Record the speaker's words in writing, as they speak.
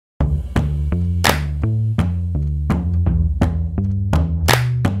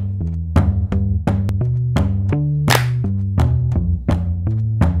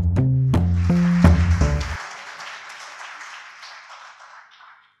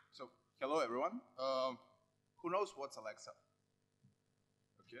Hello, everyone. Who knows what's Alexa?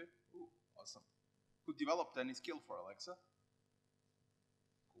 Okay. Ooh, awesome. Who developed any skill for Alexa?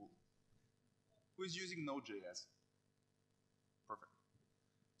 Cool. Who is using Node.js? Perfect.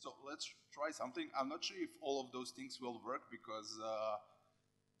 So let's try something. I'm not sure if all of those things will work because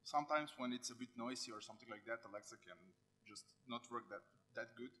sometimes when it's a bit noisy or something like that, Alexa can just not work that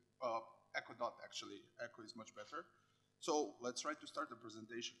good. Echo dot, actually. Echo is much better. So let's try to start the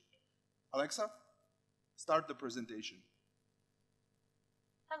presentation. Alexa, start the presentation.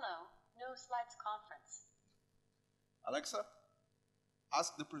 Hello, NoSlidesConf. Alexa,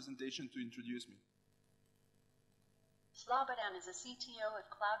 ask the presentation to introduce me. Slobodan is a CTO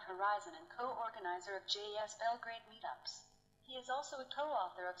at Cloud Horizon and co-organizer of JS Belgrade meetups. He is also a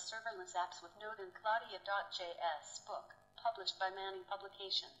co-author of Serverless Apps with Node and Claudia.js book, published by Manning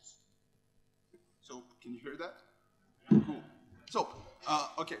Publications. So, can you hear that? Cool. So,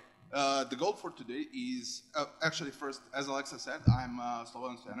 okay. The goal for today is, actually first, as Alexa said, I'm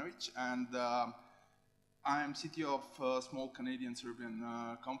Slobodan Stojanovic, and I'm CTO of a small Canadian-Serbian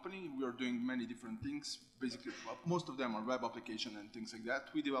company. We are doing many different things. Basically, most of them are web application and things like that.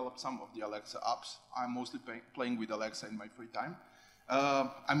 We develop some of the Alexa apps. I'm mostly playing with Alexa in my free time.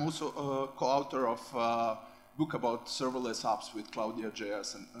 I'm also a co-author of a book about serverless apps with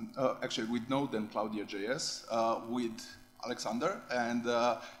Claudia.js, and actually with Node and Claudia.js, with Alexander, and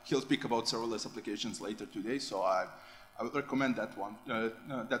he'll speak about serverless applications later today, so I would recommend that one,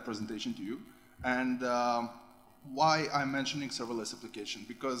 that presentation to you. And why I'm mentioning serverless application?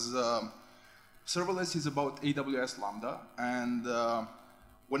 Because serverless is about AWS Lambda, and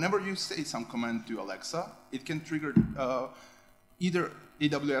whenever you say some command to Alexa, it can trigger either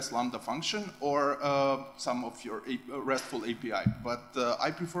AWS Lambda function or some of your RESTful API. But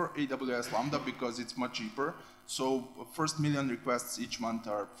I prefer AWS Lambda because it's much cheaper. So first million requests each month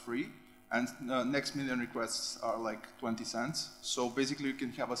are free, and next million requests are like 20 cents. So basically you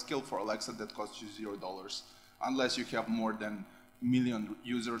can have a skill for Alexa that costs you $0, unless you have more than a million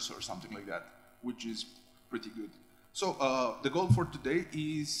users or something like that, which is pretty good. So the goal for today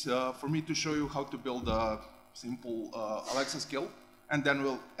is for me to show you how to build a simple Alexa skill, and then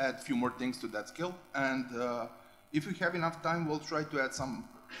we'll add a few more things to that skill. And if we have enough time, we'll try to add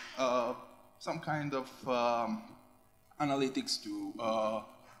some kind of analytics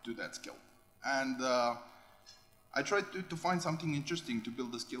to that skill. And I tried to find something interesting to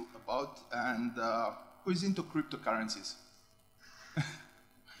build a skill about, and who is into cryptocurrencies?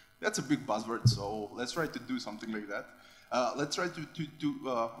 That's a big buzzword, so let's try to do something like that. Let's try to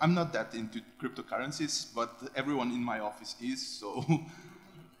I'm not that into cryptocurrencies, but everyone in my office is, so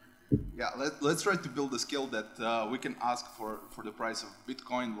yeah, let's try to build a skill that we can ask for the price of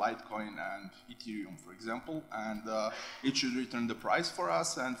Bitcoin, Litecoin, and Ethereum, for example, and it should return the price for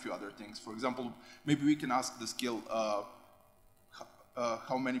us and a few other things. For example, maybe we can ask the skill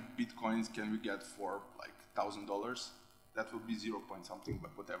how many Bitcoins can we get for like $1,000? That would be 0 point something,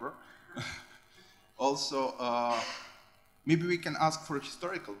 but whatever. Also, maybe we can ask for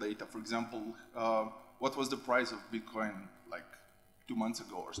historical data. For example, what was the price of Bitcoin like 2 months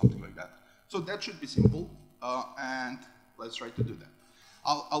ago or something like that. So that should be simple, and let's try to do that.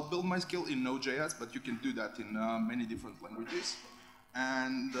 I'll build my skill in Node.js, but you can do that in many different languages,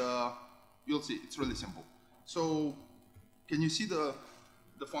 and you'll see it's really simple. So can you see the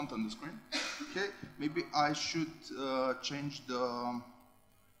font on the screen? Okay, maybe I should change the,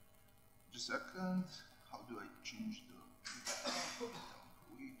 just a second, how do I change the,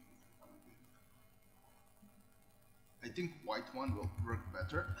 I think white one will work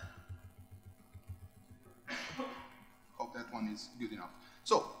better. Hope that one is good enough.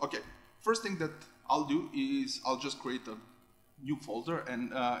 So, okay, first thing that I'll do is I'll just create a new folder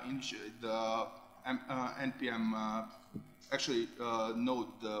and initiate the npm,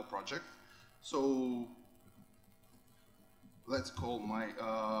 node project. So let's call my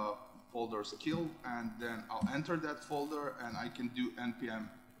folder skill, and then I'll enter that folder, and I can do npm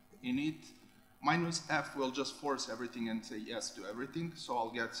init. -f will just force everything and say yes to everything, so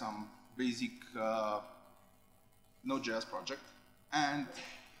I'll get some basic Node.js project. And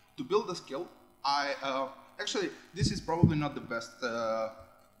to build a skill, actually, this is probably not the best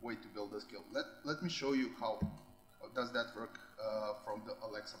way to build a skill. Let me show you how does that work from the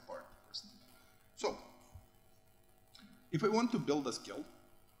Alexa part first. So, if I want to build a skill,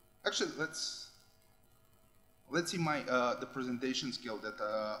 actually, let's see my the presentation skill that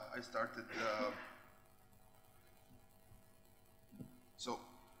I started. So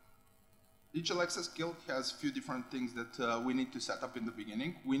each Alexa skill has a few different things that we need to set up in the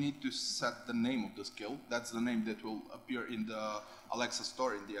beginning. We need to set the name of the skill. That's the name that will appear in the Alexa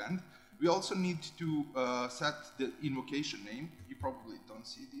store in the end. We also need to set the invocation name. You probably don't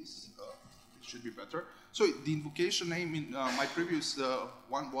see this. It should be better. So the invocation name in my previous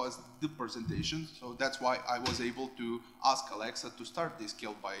one was the presentation. So that's why I was able to ask Alexa to start this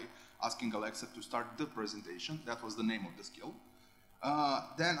skill by asking Alexa to start the presentation. That was the name of the skill.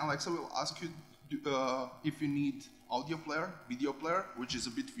 Then Alexa will ask you if you need audio player, video player, which is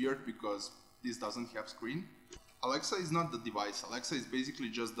a bit weird because this doesn't have screen. Alexa is not the device. Alexa is basically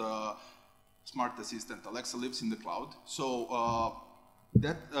just the smart assistant. Alexa lives in the cloud. So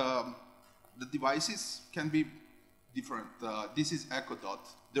the devices can be different. This is Echo Dot.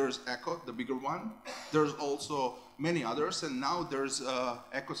 There's Echo, the bigger one. There's also many others, and now there's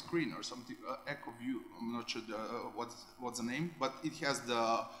Echo Screen or something, Echo View. I'm not sure what's the name, but it has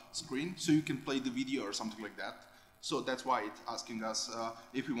the screen, so you can play the video or something like that. So that's why it's asking us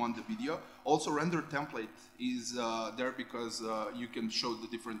if we want the video. Also, render template is there because you can show the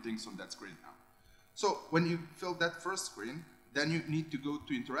different things on that screen now. So when you fill that first screen, then you need to go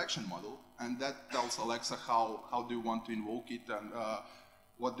to interaction model, and that tells Alexa how do you want to invoke it and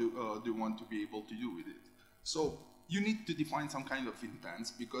what do you want to be able to do with it. So you need to define some kind of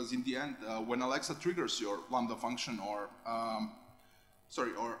intent, because in the end, when Alexa triggers your Lambda function or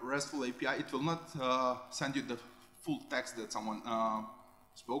RESTful API, it will not send you the full text that someone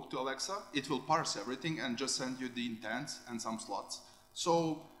spoke to Alexa. It will parse everything and just send you the intents and some slots.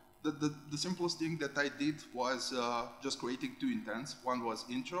 So the simplest thing that I did was just creating two intents. One was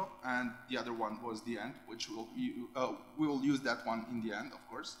intro and the other one was the end, which we will use that one in the end, of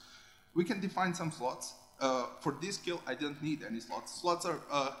course. We can define some slots. For this skill, I didn't need any slots. Slots are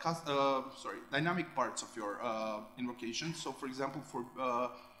dynamic parts of your invocation. So for example,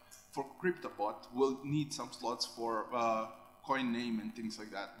 for CryptoBot, we'll need some slots for coin name and things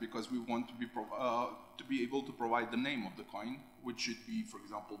like that, because we want to be able to provide the name of the coin, which should be, for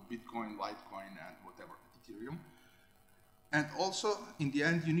example, Bitcoin, Litecoin, and whatever, Ethereum. And also, in the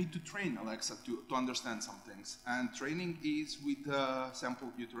end, you need to train Alexa to understand some things. And training is with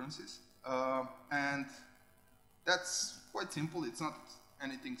sample utterances. And that's quite simple. It's not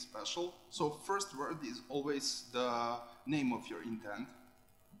anything special. So first word is always the name of your intent,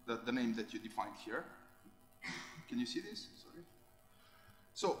 the name that you defined here. Can you see this? Sorry.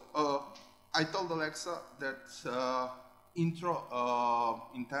 So I told Alexa that intro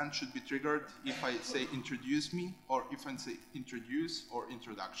intent should be triggered if I say introduce me, or if I say introduce or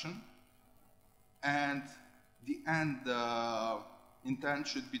introduction. And the end intent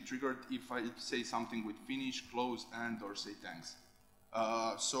should be triggered if I say something with finish, close, end, or say thanks.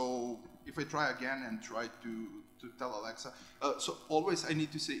 So if I try again and try to tell Alexa, so always I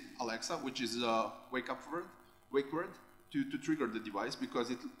need to say Alexa, which is a wake word, to trigger the device,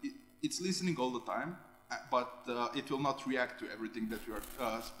 because it's listening all the time, but it will not react to everything that we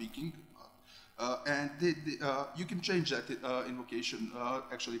are speaking. And you can change that invocation,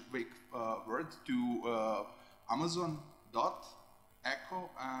 actually wake word, to Amazon dot Echo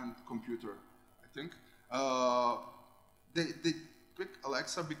and computer, I think. They pick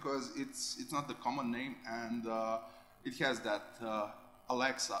Alexa because it's not the common name, and it has that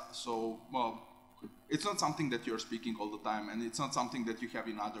Alexa. So it's not something that you're speaking all the time, and it's not something that you have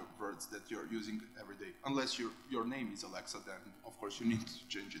in other words that you're using every day. Unless your name is Alexa, then of course you need to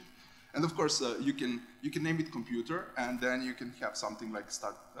change it. And of course you can name it computer, and then you can have something like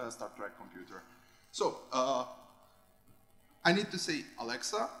Star Trek computer. So I need to say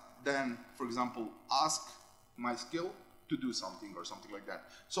Alexa, then, for example, ask my skill to do something or something like that.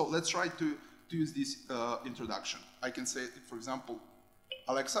 So let's try to use this introduction. I can say, for example,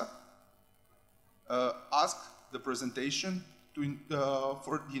 Alexa, ask the presentation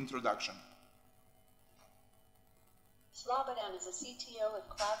for the introduction. Slobodan is a CTO at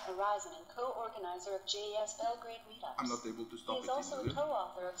Cloud Horizon and co-organizer of JS Belgrade meetups. I'm not able to stop it. He is also a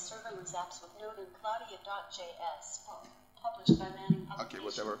co-author of serverless apps with Node and Claudia.js book, published by Manning Publications. Okay,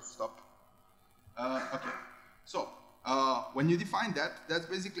 whatever, stop. Okay, so when you define that, that's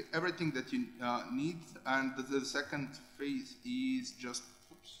basically everything that you need, and the second phase is just,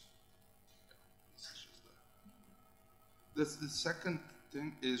 oops. The second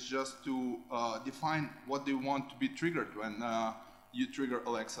thing is just to define what do you want to be triggered when you trigger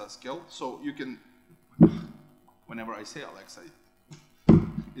Alexa skill. So you can, whenever I say Alexa,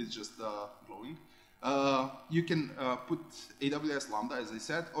 it's just glowing. You can put AWS Lambda, as I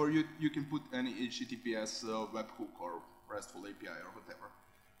said, or you can put any HTTPS webhook or RESTful API or whatever.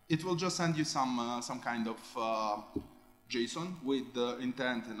 It will just send you some kind of JSON with the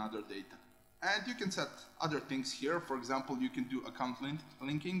intent and other data. And you can set other things here. For example, you can do account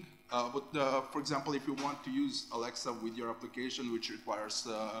linking. But for example, if you want to use Alexa with your application, which requires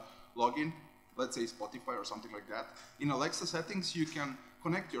login, let's say Spotify or something like that. In Alexa settings, you can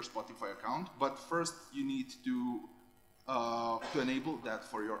connect your Spotify account, but first you need to enable that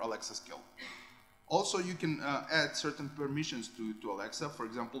for your Alexa skill. Also, you can add certain permissions to Alexa, for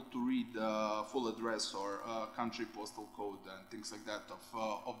example, to read full address or country postal code and things like that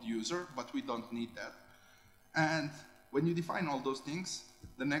of the user, but we don't need that. And when you define all those things,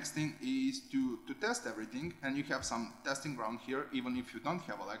 the next thing is to test everything, and you have some testing ground here. Even if you don't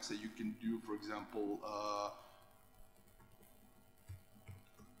have Alexa, you can do, for example,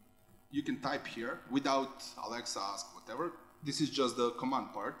 you can type here without Alexa ask whatever. This is just the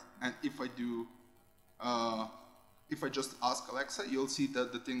command part, and if I do, if I just ask Alexa, you'll see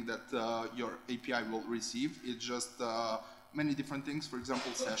that the thing that your API will receive is just many different things. For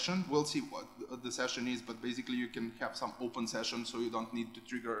example, session. We'll see what the session is, but basically you can have some open session, so you don't need to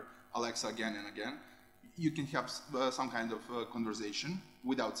trigger Alexa again and again. You can have some kind of conversation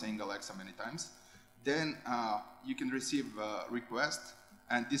without saying Alexa many times. Then you can receive a request,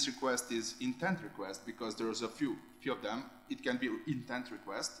 and this request is intent request because there's a few of them. It can be intent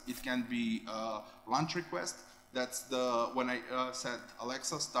request. It can be launch request. That's the, when I said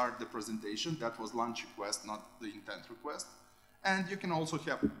Alexa start the presentation, that was launch request, not the intent request. And you can also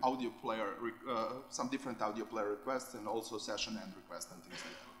have audio player, some different audio player requests, and also session end request and things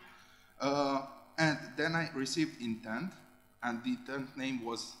like that. And then I received intent, and the intent name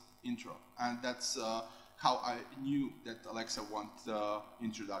was intro. And that's how I knew that Alexa wants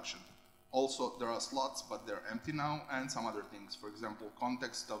introduction. Also, there are slots, but they're empty now, and some other things. For example,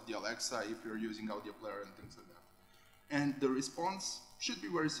 context of the Alexa if you're using audio player and things like that. And the response should be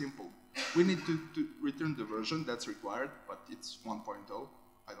very simple. We need to return the version that's required, but it's 1.0.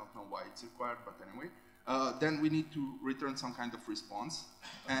 I don't know why it's required, but anyway. Then we need to return some kind of response.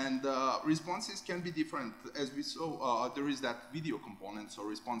 And responses can be different. As we saw, there is that video component, so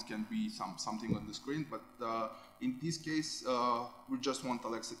response can be something on the screen, but in this case, we just want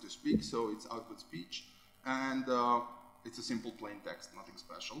Alexa to speak, so it's output speech. And it's a simple plain text, nothing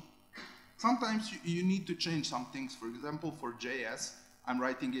special. Sometimes you need to change some things. For example, for JS, I'm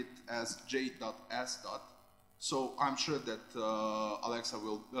writing it as j.s. So I'm sure that Alexa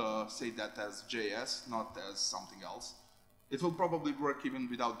will say that as JS, not as something else. It will probably work even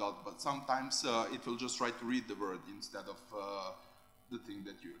without dot, but sometimes it will just try to read the word instead of the thing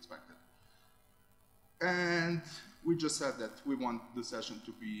that you expected. And we just said that we want the session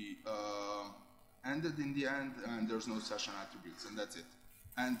to be ended in the end, and there's no session attributes, and that's it.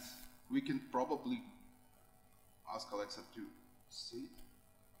 And we can probably ask Alexa to say it.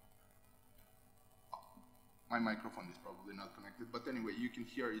 Oh, my microphone is probably not connected, but anyway, you can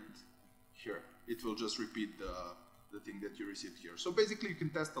hear it here. It will just repeat the thing that you received here. So basically, you can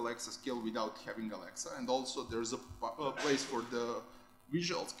test Alexa skill without having Alexa, and also there's a place for the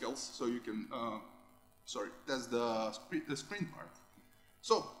visual skills, so you can test the screen part.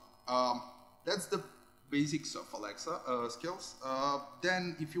 So that's the basics of Alexa skills.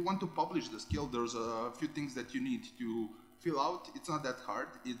 Then if you want to publish the skill, there's a few things that you need to fill out. It's not that hard.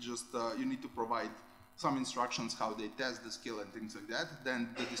 It's just you need to provide some instructions how they test the skill and things like that.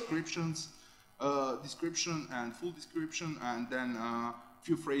 Then the descriptions, description and full description, and then a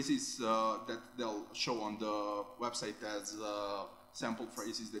few phrases that they'll show on the website as sample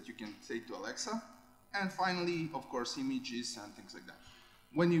phrases that you can say to Alexa. And finally, of course, images and things like that.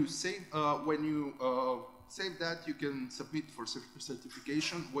 When you save, save that, you can submit for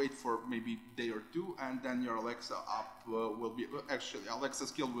certification, wait for maybe a day or two, and then your Alexa app will be, actually, Alexa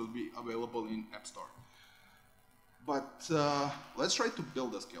skill will be available in App Store. But let's try to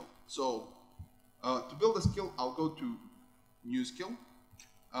build a skill. So to build a skill, I'll go to New Skill.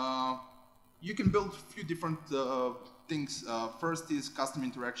 You can build a few different things. First is custom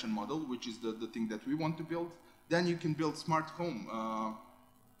interaction model, which is the thing that we want to build. Then you can build smart home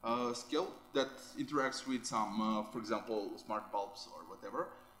skill that interacts with some, for example, smart bulbs or whatever.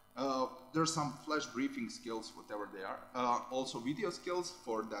 There's some flash briefing skills, whatever they are. Also video skills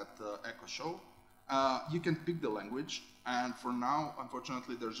for that Echo Show. You can pick the language, and for now,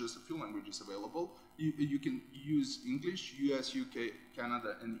 unfortunately, there's just a few languages available. You can use English, US, UK,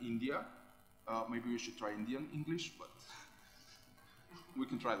 Canada, and India. Maybe we should try Indian English, but we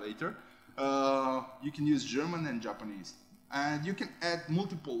can try later. You can use German and Japanese. And you can add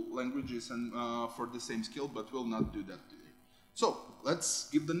multiple languages and, for the same skill, but we'll not do that today. So let's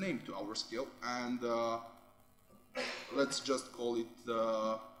give the name to our skill, and let's just call it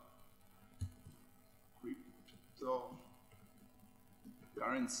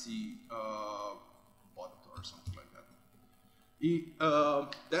cryptocurrency bot or something like that.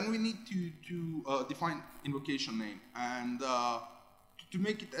 Then we need to define invocation name, and to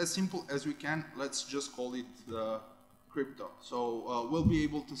make it as simple as we can, let's just call it crypto. So we'll be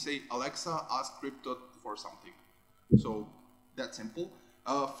able to say, Alexa, ask crypto for something. So that's simple.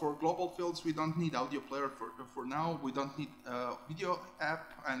 For global fields, we don't need audio player for now. We don't need video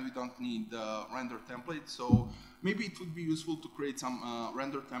app, and we don't need render template. So maybe it would be useful to create some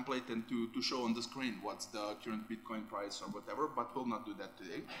render template and to show on the screen what's the current Bitcoin price or whatever, but we'll not do that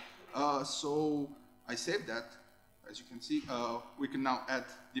today. So I saved that. As you can see, we can now add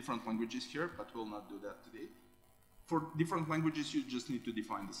different languages here, but we'll not do that today. For different languages, you just need to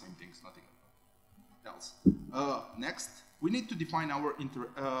define the same things, nothing else. Next, we need to define our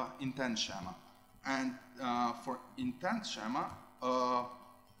intent schema. And for intent schema,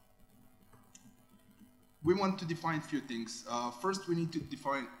 we want to define a few things. First, we need to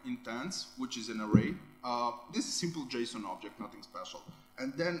define intents, which is an array. This is simple JSON object, nothing special.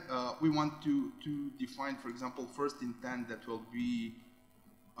 And then we want to define, for example, first intent that will be,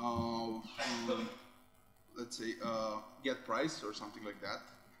 let's say, get price or something like that.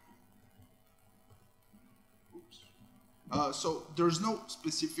 Oops. So there's no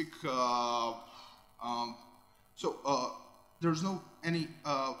specific, there's no any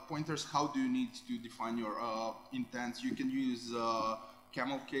pointers. How do you need to define your intents? You can use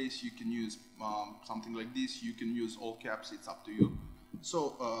camel case, you can use something like this, you can use all caps, it's up to you.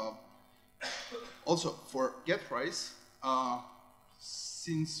 So also for get price,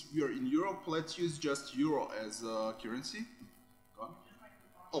 since we are in Europe, let's use just euro as currency. Go on.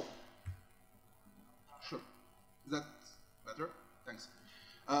 Oh, sure. Is that better? Thanks.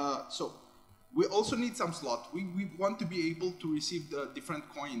 So we also need some slot. We want to be able to receive the different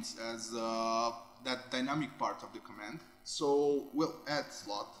coins as that dynamic part of the command. So we'll add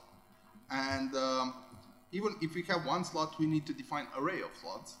slot. And even if we have one slot, we need to define array of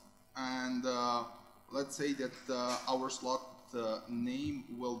slots. And let's say that our slot name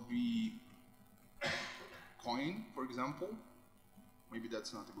will be coin, for example. Maybe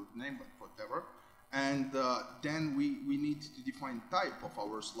that's not a good name, but whatever. And then we need to define type of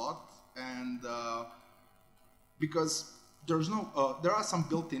our slot. And because there's no, there are some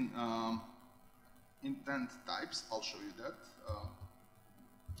built-in intent types. I'll show you that.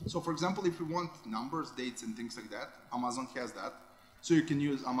 So for example, if you want numbers, dates, and things like that, Amazon has that. So you can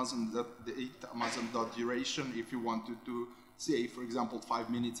use Amazon.date, Amazon.duration if you wanted to say, for example, 5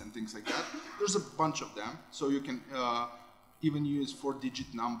 minutes and things like that. There's a bunch of them. So you can even use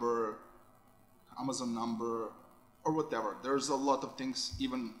 4-digit number, Amazon number, or whatever. There's a lot of things,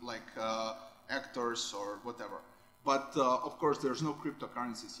 even like actors or whatever. But of course, there's no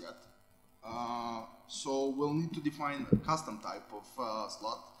cryptocurrencies yet. So we'll need to define a custom type of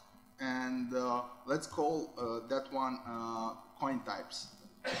slot. And let's call that one coin types.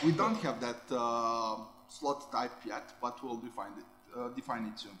 We don't have that slot type yet, but we'll define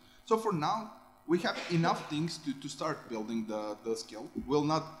it soon. So for now, we have enough things to start building the skill. We'll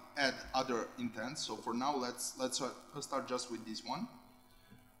not add other intents. So for now, let's start just with this one.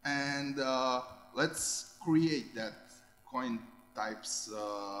 And let's create that coin types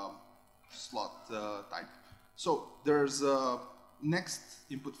slot type. So there's next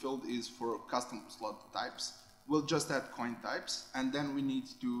input field is for custom slot types. We'll just add coin types, and then we need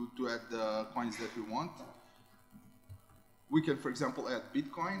to add the coins that we want. We can, for example, add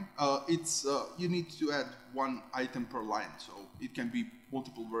Bitcoin. You need to add one item per line, so it can be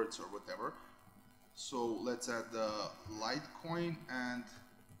multiple words or whatever. So let's add Litecoin, and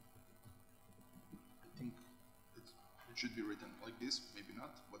I think it should be written like this, maybe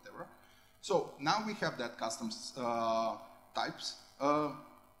not, whatever. So now we have that custom types,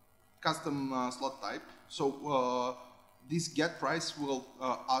 custom slot type. So this get price will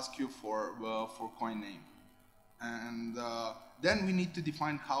ask you for coin name, and then we need to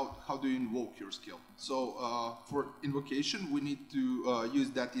define how do you invoke your skill. So for invocation, we need to use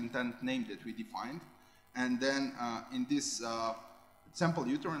that intent name that we defined, and then in this sample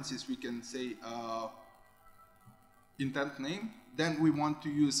utterances we can say intent name. Then we want to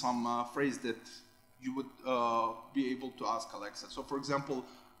use some phrase that you would be able to ask Alexa. So for example,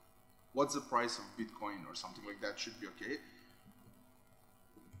 what's the price of Bitcoin or something like that should be okay.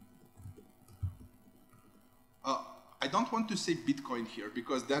 I don't want to say Bitcoin here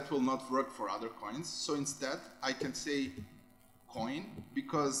because that will not work for other coins. So instead, I can say coin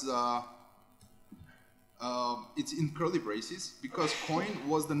because it's in curly braces because coin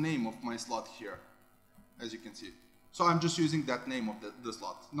was the name of my slot here, as you can see. So I'm just using that name of the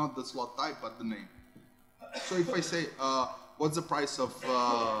slot, not the slot type, but the name. So if I say, what's the price of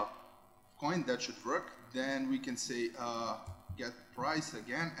coin, that should work. Then we can say get price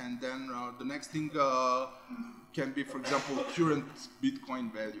again, and then the next thing can be, for example, current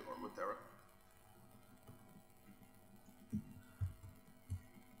Bitcoin value or whatever.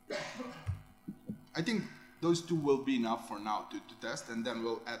 I think those two will be enough for now to test, and then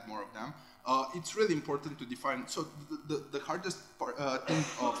we'll add more of them. It's really important to define, so the hardest thing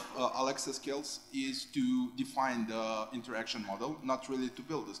of Alexa skills is to define the interaction model, not really to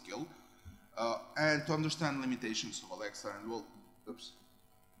build the skill, and to understand limitations of Alexa. And we'll, oops,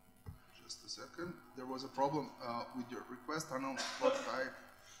 just a second, there was a problem with your request. I don't know what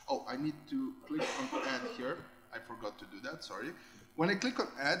I need to click on add here. I forgot to do that, sorry. When I click on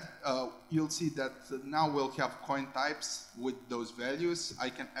add, you'll see that now we'll have coin types with those values. I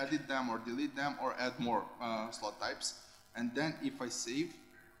can edit them or delete them or add more slot types. And then if I save,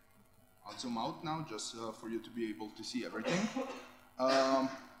 I'll zoom out now just for you to be able to see everything.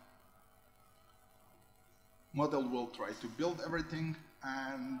 Model will try to build everything,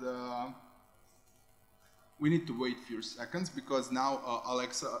 and we need to wait a few seconds because now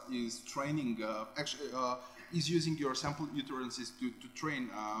Alexa is training, is using your sample utterances to train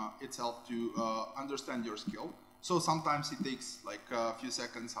itself to understand your skill. So sometimes it takes like a few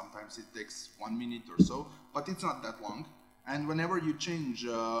seconds, sometimes it takes 1 minute or so, but it's not that long. And whenever you change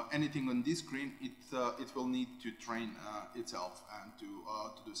anything on this screen, it will need to train itself and to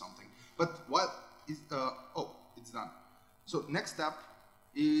do something. But while it's done. So next step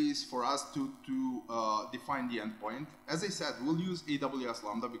is for us to define the endpoint. As I said, we'll use AWS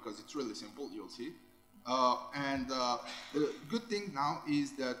Lambda because it's really simple, you'll see. The good thing now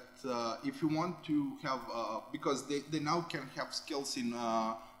is that if you want to have, because they now can have skills in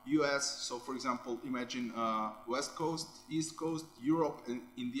US, so for example, imagine West Coast, East Coast, Europe, and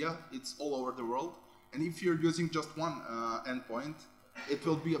India, it's all over the world. And if you're using just one endpoint, it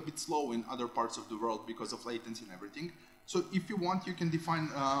will be a bit slow in other parts of the world because of latency and everything. So if you want, you can define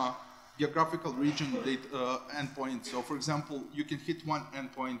geographical region endpoint. So for example, you can hit one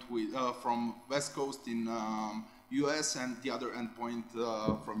endpoint with, from West Coast in US and the other endpoint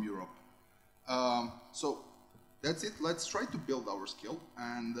from Europe. So that's it. Let's try to build our skill.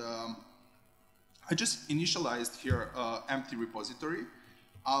 And I just initialized here empty repository.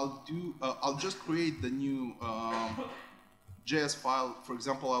 I'll just create the new JS file. For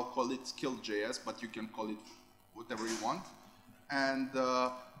example, I'll call it skill.js, but you can call it whatever you want. And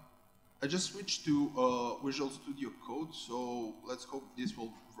I just switched to Visual Studio Code, so let's hope this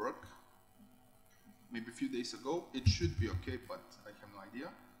will work. Maybe a few days ago, it should be okay, but I have no idea.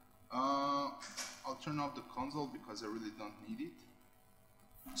 I'll turn off the console because I really don't need it.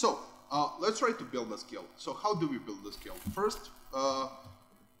 So let's try to build a skill. So how do we build a skill? First,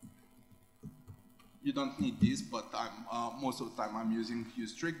 you don't need this, but most of the time I'm using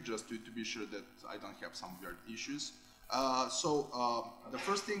useTrick just to be sure that I don't have some weird issues. The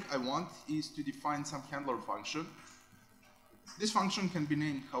first thing I want is to define some handler function. This function can be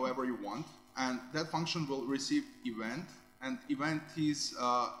named however you want, and that function will receive event, and event is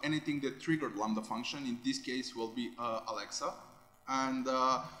anything that triggered Lambda function. In this case will be Alexa. And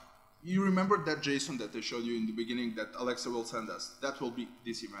you remember that JSON that I showed you in the beginning that Alexa will send us. That will be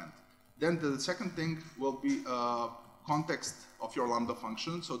this event. Then the second thing will be context of your Lambda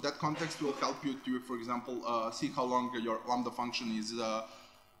function. So that context will help you to, for example, see how long your Lambda function is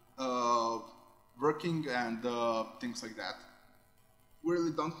working and things like that. We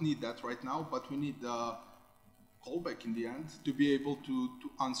really don't need that right now, but we need callback in the end to be able to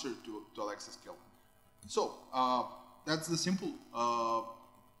answer to Alexa skill. So that's the simple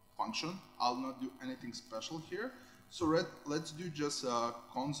function. I'll not do anything special here. So let's do just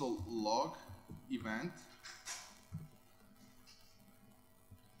console log event.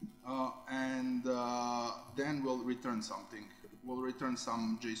 And then we'll return something. We'll return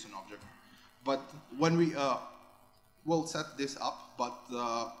some JSON object. But when we'll set this up,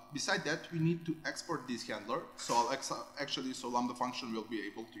 but beside that, we need to export this handler. So Alexa, so Lambda function will be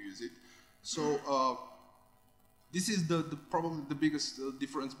able to use it. So this is probably the biggest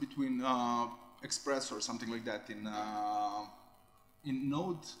difference between Express or something like that in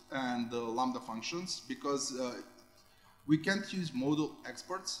Node and Lambda functions, because we can't use modal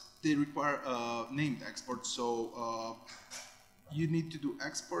exports. They require named exports. So you need to do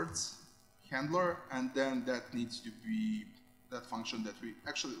exports, handler, and then that needs to be that function that we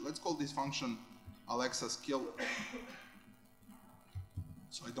let's call this function Alexa skill,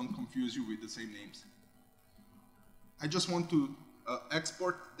 so I don't confuse you with the same names. I just want to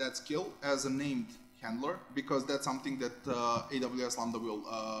export that skill as a named handler because that's something that AWS Lambda will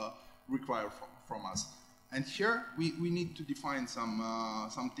require from us. And here we need to define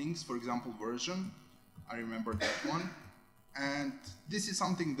some things. For example, version. I remember that one. And this is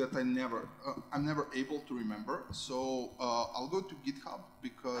something that I'm never able to remember. So I'll go to GitHub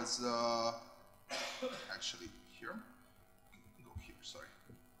because actually here, go here, sorry.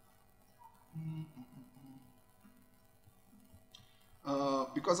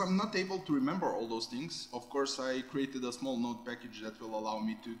 Because I'm not able to remember all those things, of course I created a small node package that will allow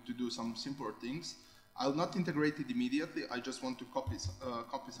me to do some simpler things. I'll not integrate it immediately, I just want to copy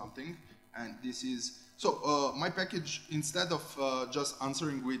something, and this is, so my package, instead of just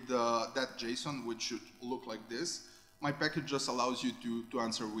answering with that JSON, which should look like this, my package just allows you to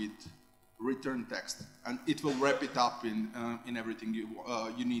answer with return text, and it will wrap it up in everything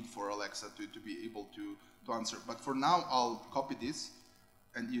you need for Alexa to be able to answer. But for now, I'll copy this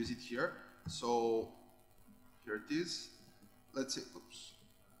and use it here. So here it is. Let's say, oops,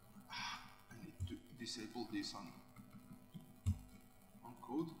 I need to disable this on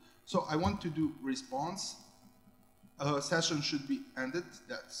code. So I want to do response. Session should be ended.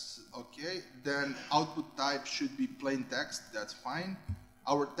 That's okay. Then output type should be plain text. That's fine.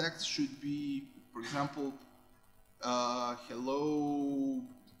 Our text should be, for example, hello.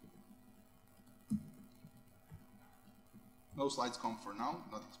 NoSlidesConf for now,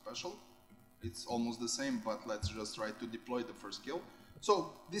 nothing special. It's almost the same, but let's just try to deploy the first skill.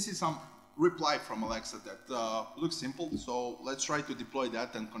 So this is some reply from Alexa that looks simple. So let's try to deploy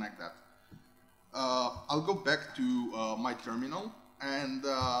that and connect that. I'll go back to my terminal, and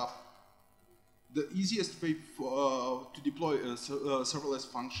the easiest way to deploy serverless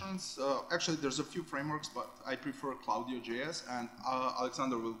functions, actually there's a few frameworks, but I prefer Claudia.js, and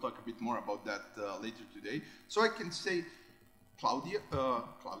Alexander will talk a bit more about that later today. So I can say Claudia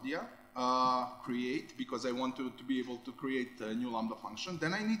create, because I want to be able to create a new Lambda function.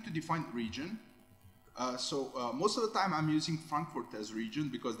 Then I need to define region. So most of the time I'm using Frankfurt as region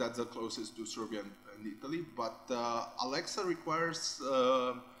because that's the closest to Serbia and Italy, but Alexa requires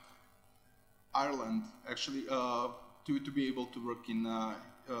Ireland actually to be able to work in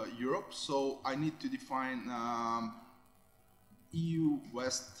Europe. So I need to define EU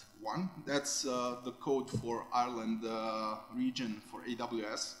West 1. That's the code for Ireland region for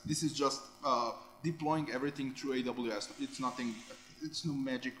AWS. This is just deploying everything through AWS. It's nothing, it's no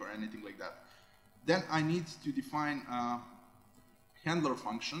magic or anything like that. Then I need to define handler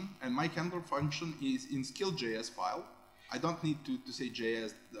function, and my handler function is in skill.js file. I don't need to say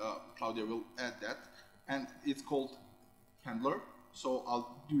JS, Claudia will add that, and it's called handler. So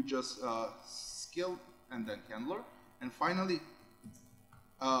I'll do just skill and then handler. And finally,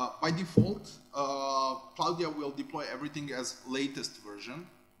 by default, Claudia will deploy everything as latest version,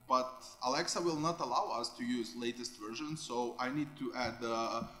 but Alexa will not allow us to use latest version, so I need to add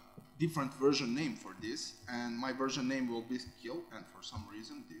a different version name for this, and my version name will be skill, and for some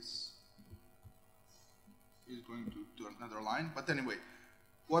reason this is going to another line. But anyway,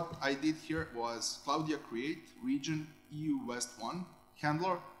 what I did here was Claudia create region EU West 1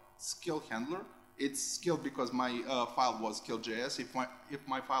 handler skill handler. It's skill because my file was skill.js. If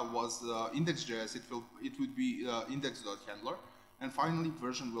my file was index.js, it would be index.handler. And finally,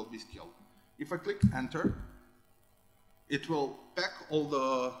 version will be skill. If I click enter, it will pack all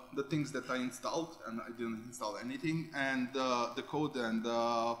the things that I installed, and I didn't install anything, and the code, and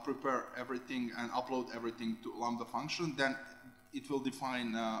prepare everything and upload everything to Lambda function. Then it will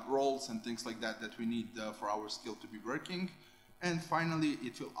define roles and things like that that we need for our skill to be working. And finally,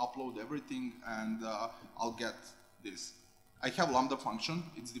 it will upload everything, and I'll get this. I have Lambda function,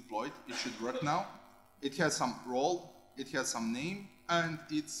 it's deployed, it should work now. It has some role, it has some name, and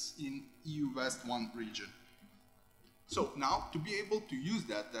it's in EU West 1 region. So now, to be able to use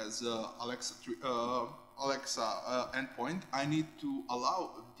that as Alexa endpoint, I need to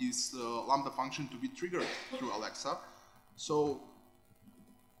allow this Lambda function to be triggered through Alexa. So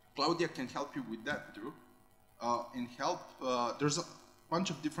Claudia can help you with that too. In help, there's a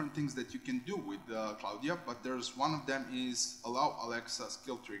bunch of different things that you can do with Claudia, but there's one of them is allow Alexa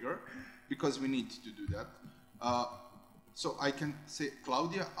skill trigger, because we need to do that. So I can say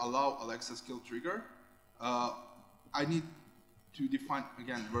Claudia allow Alexa skill trigger. I need to define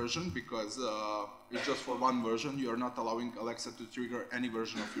again version, because it's just for one version. You are not allowing Alexa to trigger any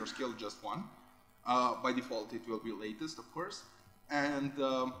version of your skill, just one. By default, it will be latest, of course. And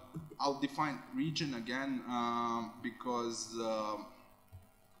I'll define region again because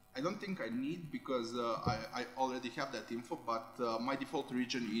I don't think I need, because I already have that info, but my default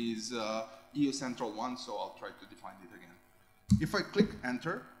region is EU Central 1, so I'll try to define it again. If I click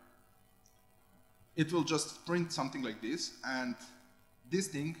enter, it will just print something like this, and this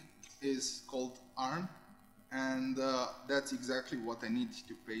thing is called ARM, and that's exactly what I need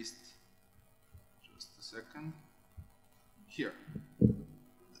to paste. Just a second. here.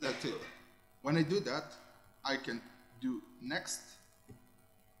 That's it. When I do that, I can do next.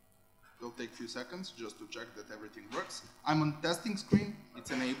 It'll take a few seconds just to check that everything works. I'm on testing screen,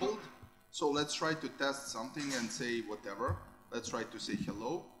 it's enabled. So let's try to test something and say whatever. Let's try to say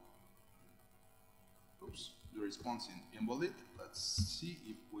hello. Oops, the response is invalid. Let's see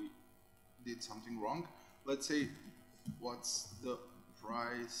if we did something wrong. Let's say, what's the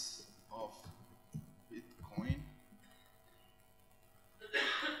price of Bitcoin?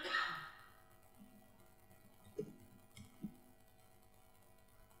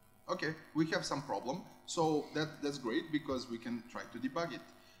 Okay, we have some problem. So that's great because we can try to debug it.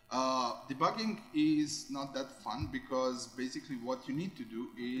 Debugging is not that fun because basically what you need to do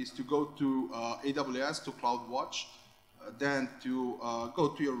is to go to AWS, to CloudWatch, then to go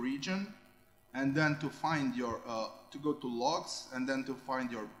to your region, and then to find your, to go to logs, and then to find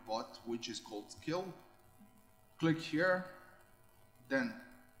your bot, which is called skill. Click here, then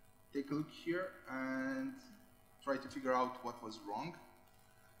take a look here and try to figure out what was wrong.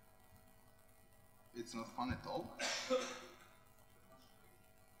 It's not fun at all.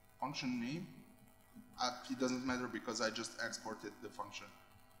 Function name, it doesn't matter because I just exported the function.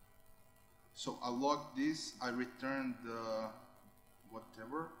 So I log this, I return the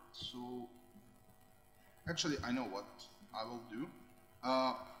whatever. So actually I know what I will do.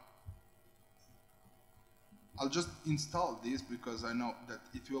 I'll just install this because I know that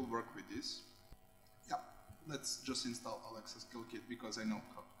it will work with this. Yeah, let's just install Alexa Skill Kit because I know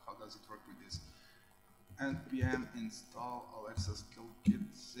how does it work with this. npm install Alexa Skill Kit,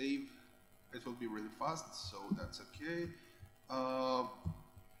 save. It will be really fast, so that's okay. I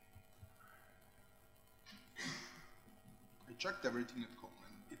checked everything at home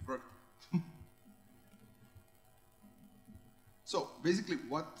and it worked. So basically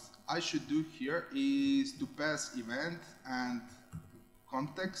what I should do here is to pass event and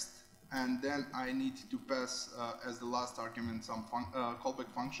context, and then I need to pass as the last argument some callback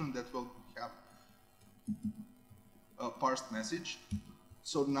function that will have a parsed message.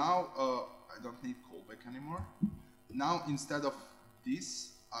 So now I don't need callback anymore. Now instead of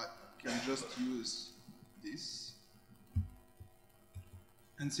this, I can just use this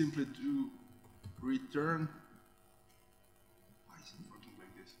and simply do return. Why is it working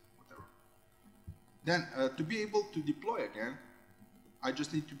like this? Whatever. Then to be able to deploy again, I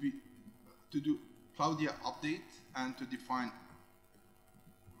just need to do Cloudia update and to define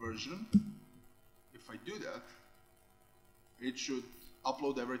version. If I do that, it should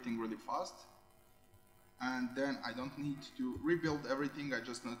upload everything really fast, and then I don't need to rebuild everything. I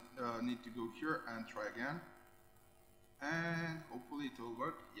just need to go here and try again, and hopefully it will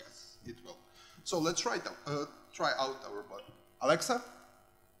work. Yes, it will. So let's try out our bot. Alexa,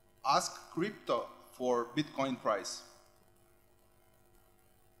 ask crypto for Bitcoin price.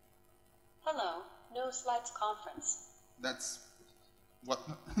 Hello, NoSlidesConf. That's what,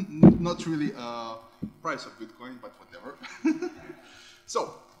 not really price of Bitcoin, but whatever.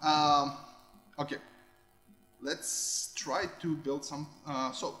 So, okay, let's try to build some,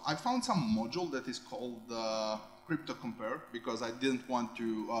 so I found some module that is called Crypto Compare because I didn't want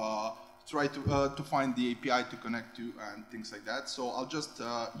to try to find the API to connect to and things like that. So I'll just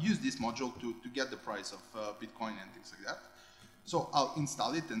use this module to get the price of Bitcoin and things like that. So I'll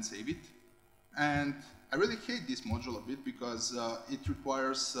install it and save it. And I really hate this module a bit because it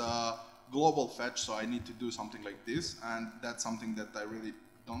requires global fetch, so I need to do something like this, and that's something that I really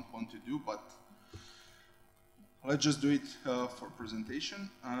don't want to do, but let's just do it for presentation.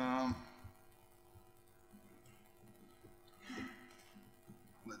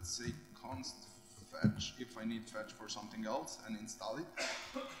 Let's say const fetch if I need fetch for something else and install it.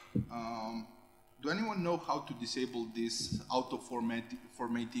 Do anyone know how to disable this auto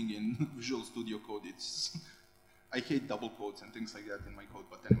formatting in Visual Studio Code? I hate double quotes and things like that in my code,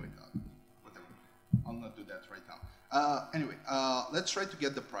 but anyway, whatever. I'll not do that right now. Anyway, let's try to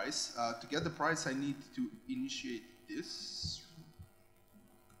get the price. To get the price, I need to initiate this.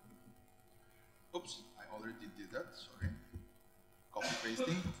 Oops, I already did that, sorry. Copy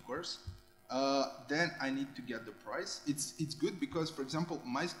pasting, of course. Then I need to get the price. It's good because, for example,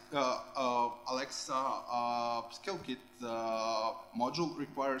 my Alexa Skill Kit module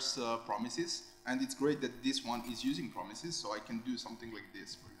requires promises, and it's great that this one is using promises, so I can do something like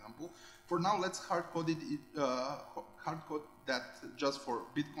this, for example. For now, let's hard code that just for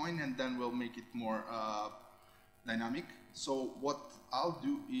Bitcoin, and then we'll make it more dynamic. So what I'll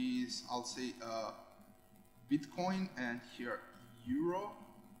do is I'll say Bitcoin and here Euro.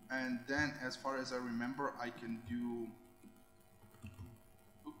 And then, as far as I remember, I can do,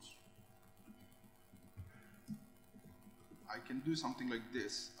 oops, I can do something like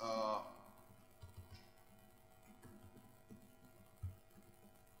this.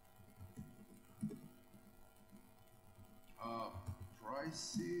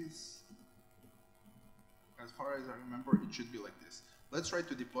 Prices, as far as I remember, it should be like this. Let's try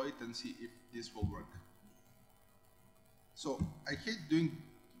to deploy it and see if this will work. So I hate doing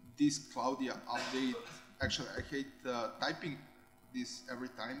this Cloudia update. Actually, I hate typing this every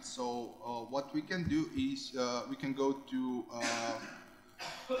time. So what we can do is we can go to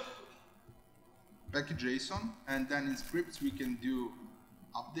package.json, and then in scripts we can do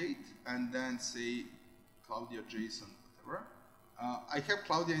update and then say Cloudia JSON, whatever. I have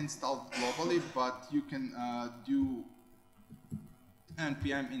Cloudia installed globally, but you can do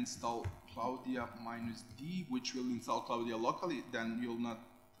npm install Cloudia -d, which will install Cloudia locally. Then you'll not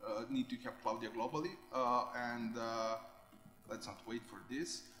need to have Cloudia globally. Let's not wait for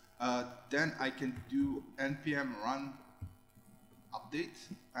this. Then I can do npm run update,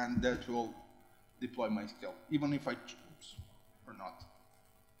 and that will deploy my skill, even if I choose or not.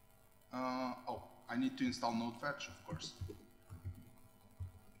 Oh, I need to install node fetch, of course.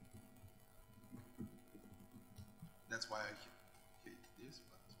 That's why I hate this,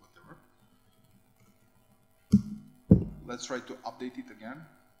 but whatever. Let's try to update it again.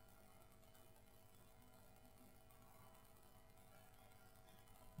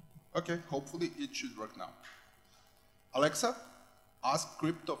 Okay, hopefully it should work now. Alexa, ask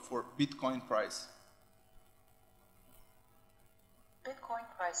crypto for Bitcoin price. Bitcoin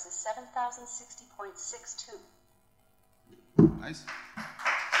price is 7,060.62. Nice.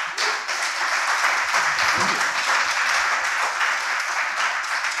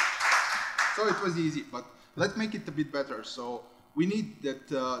 So it was easy, but let's make it a bit better. So we need that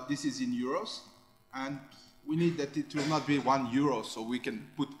this is in euros, and we need that it will not be €1, so we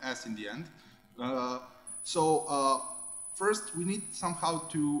can put S in the end. First, we need somehow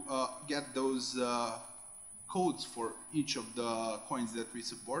to get those codes for each of the coins that we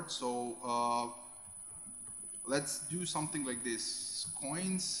support. So let's do something like this.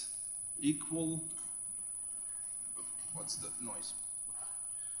 Coins equal, what's the noise?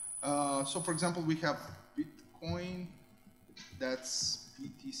 So for example, we have Bitcoin, that's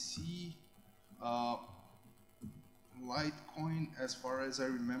BTC, Litecoin, as far as I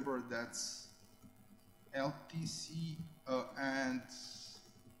remember, that's LTC, and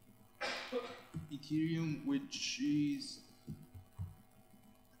Ethereum, which is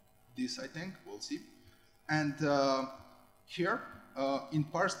this, I think, we'll see. And here, in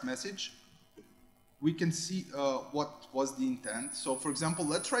parsed message, we can see what was the intent. So for example,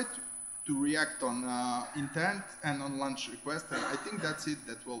 let's try to react on intent and on launch request, and I think that's it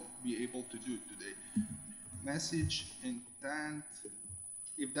that we'll be able to do today. Message intent,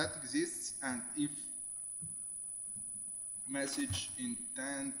 if that exists, and if message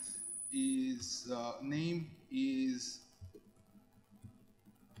intent is name is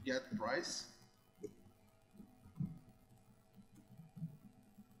get price,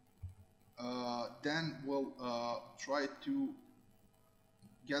 then we'll try to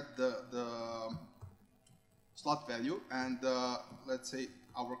get the slot value, and let's say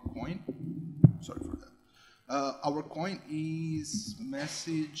our coin, sorry for that, our coin is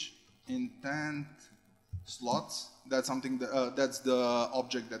message intent slots. That's something that, that's the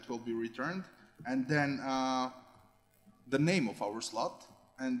object that will be returned, and then the name of our slot,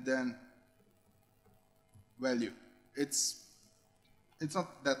 and then value. It's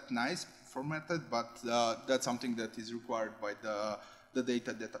not that nice formatted, but that's something that is required by the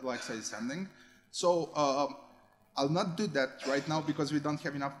data that Alexa is sending. So I'll not do that right now because we don't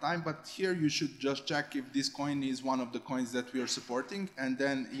have enough time, but here you should just check if this coin is one of the coins that we are supporting, and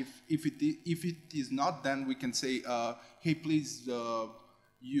then if it is not, then we can say, hey, please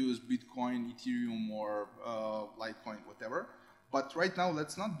use Bitcoin, Ethereum, or Litecoin, whatever. But right now,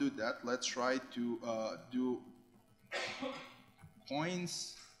 let's not do that. Let's try to do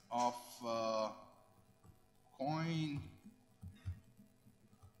coins of coin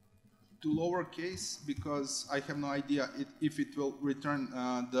to lowercase, because I have no idea if it will return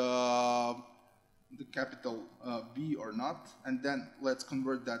the capital B or not. And then let's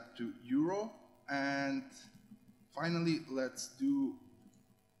convert that to euro. And finally, let's do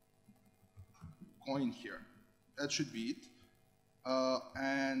coin here. That should be it.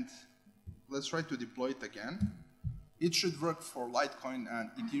 And let's try to deploy it again. It should work for Litecoin and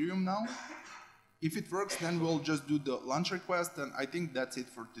Ethereum now. If it works, then we'll just do the launch request, and I think that's it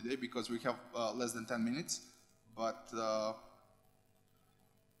for today because we have less than 10 minutes, but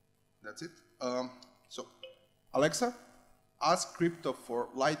that's it. So, Alexa, ask crypto for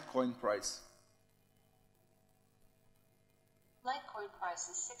Litecoin price. Bitcoin price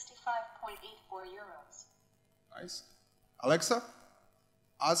is 65.84 euros. Nice. Alexa,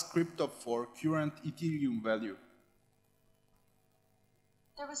 ask crypto for current Ethereum value.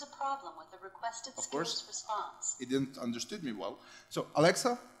 There was a problem with the requested skills response. It didn't understood me well. So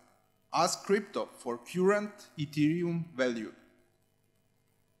Alexa, ask crypto for current Ethereum value.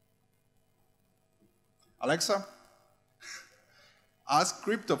 Alexa, ask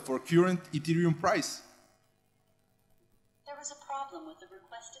crypto for current Ethereum price. There was a problem with the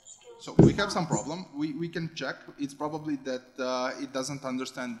requested skills So response. we have some problem. We can check. It's probably that it doesn't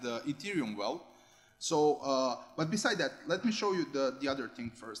understand the Ethereum well. So, but beside that, let me show you the other thing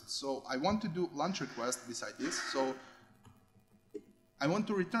first. So I want to do launch request beside this. So I want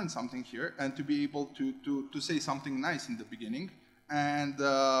to return something here and to be able to say something nice in the beginning. And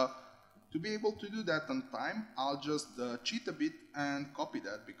to be able to do that on time, I'll just cheat a bit and copy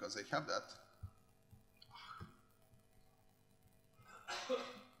that because I have that.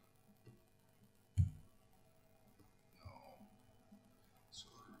 No,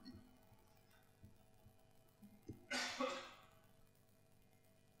 sorry.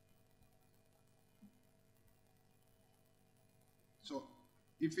 So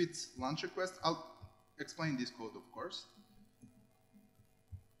if it's launch request, I'll explain this code, of course.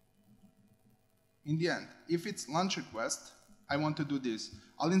 In the end, if it's launch request, I want to do this.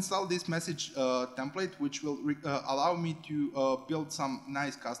 I'll install this message template, which will allow me to build some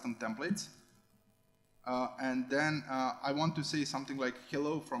nice custom templates. And then I want to say something like,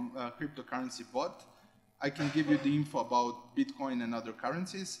 hello from cryptocurrency bot. I can give you the info about Bitcoin and other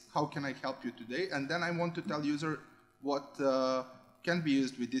currencies. How can I help you today? And then I want to tell user what can be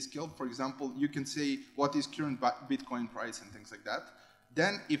used with this skill. For example, you can say what is current Bitcoin price and things like that.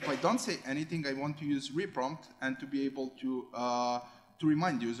 Then, if I don't say anything, I want to use reprompt and to be able to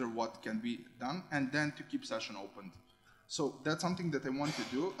remind user what can be done, and then to keep session opened. So that's something that I want to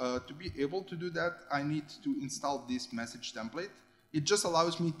do. To be able to do that, I need to install this message template. It just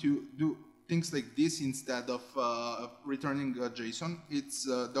allows me to do things like this instead of returning JSON. It's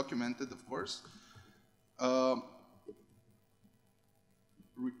documented, of course.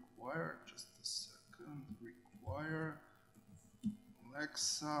 Require, just a second, require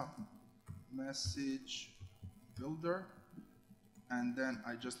Alexa message builder, and then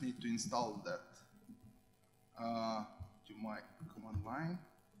I just need to install that to my command line.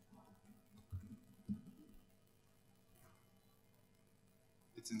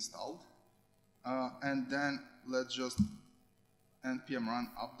 It's installed, and then let's just npm run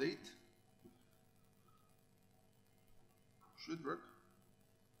update. Should work.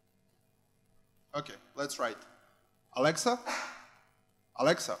 Okay, let's write Alexa.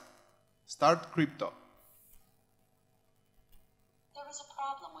 Alexa, start crypto. There was a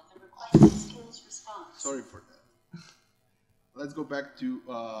problem with the requested skills response. Sorry for that. Let's go back to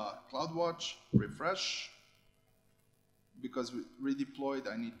CloudWatch, refresh. Because we redeployed,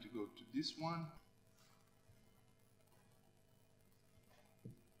 I need to go to this one.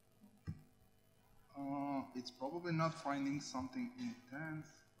 It's probably not finding something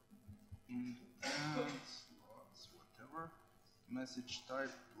intense, whatever. Message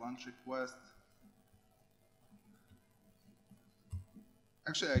type, launch request.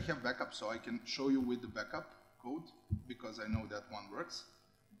 Actually, I have backup, so I can show you with the backup code because I know that one works.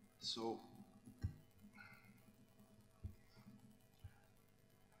 So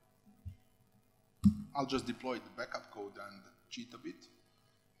I'll just deploy the backup code and cheat a bit.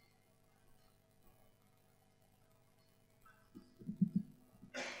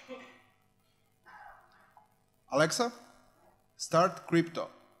 Alexa, start crypto.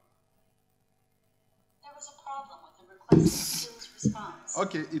 There was a problem with the requested skills response.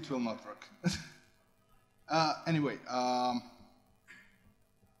 Okay, it will not work. Anyway, how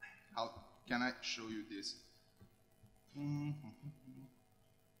can I show you this?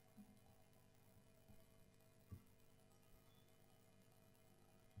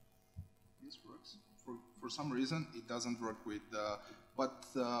 This works. For some reason, it doesn't work with but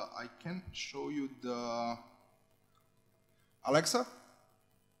I can show you the... Alexa,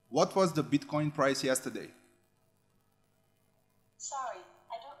 what was the Bitcoin price yesterday? Sorry,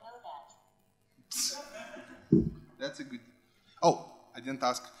 I don't know that. That's a good... Oh, I didn't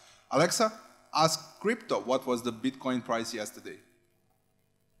ask. Alexa, ask crypto what was the Bitcoin price yesterday.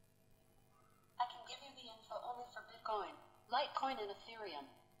 I can give you the info only for Bitcoin, Litecoin, and Ethereum.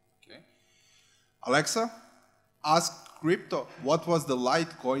 Okay. Alexa, ask crypto what was the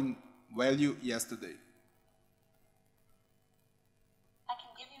Litecoin value yesterday. I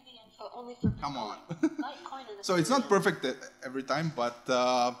can give you the info only for Bitcoin, Come on. Litecoin, and Ethereum. So it's not perfect every time, but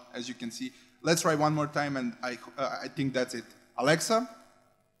as you can see, let's try one more time, and I think that's it. Alexa,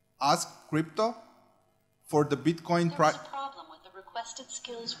 ask crypto for the Bitcoin price. There's a problem with the requested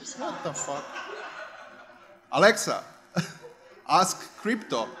skills response. What the fuck? Alexa, ask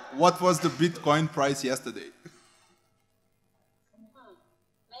crypto what was the Bitcoin price yesterday.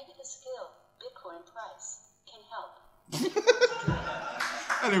 Maybe the skill, Bitcoin price, can help.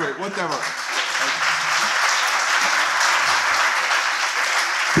 Anyway, whatever.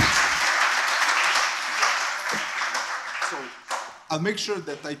 So I'll make sure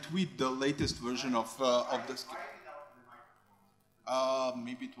that I tweet the latest version of the skill.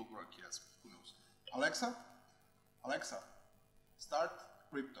 Maybe it will work, yes. Who knows? Alexa, start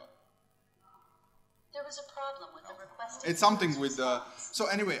crypto. There was a problem with the requested It's something skills with response. so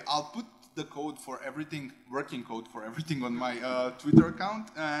anyway, I'll put the code for everything, working code for everything on my Twitter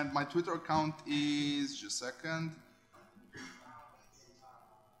account, and my Twitter account is, just a second.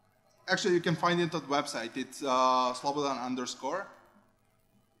 Actually, you can find it on the website. It's Slobodan_.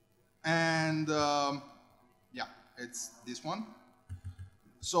 And yeah, it's this one.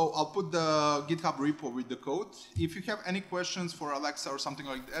 So I'll put the GitHub repo with the code. If you have any questions for Alexa or something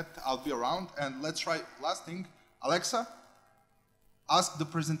like that, I'll be around. And let's try last thing. Alexa, ask the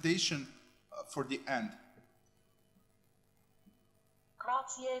presentation for the end.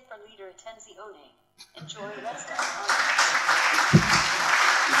 Grazie per l'attenzione. Enjoy the rest of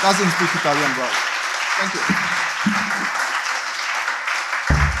It doesn't speak Italian well. Thank you.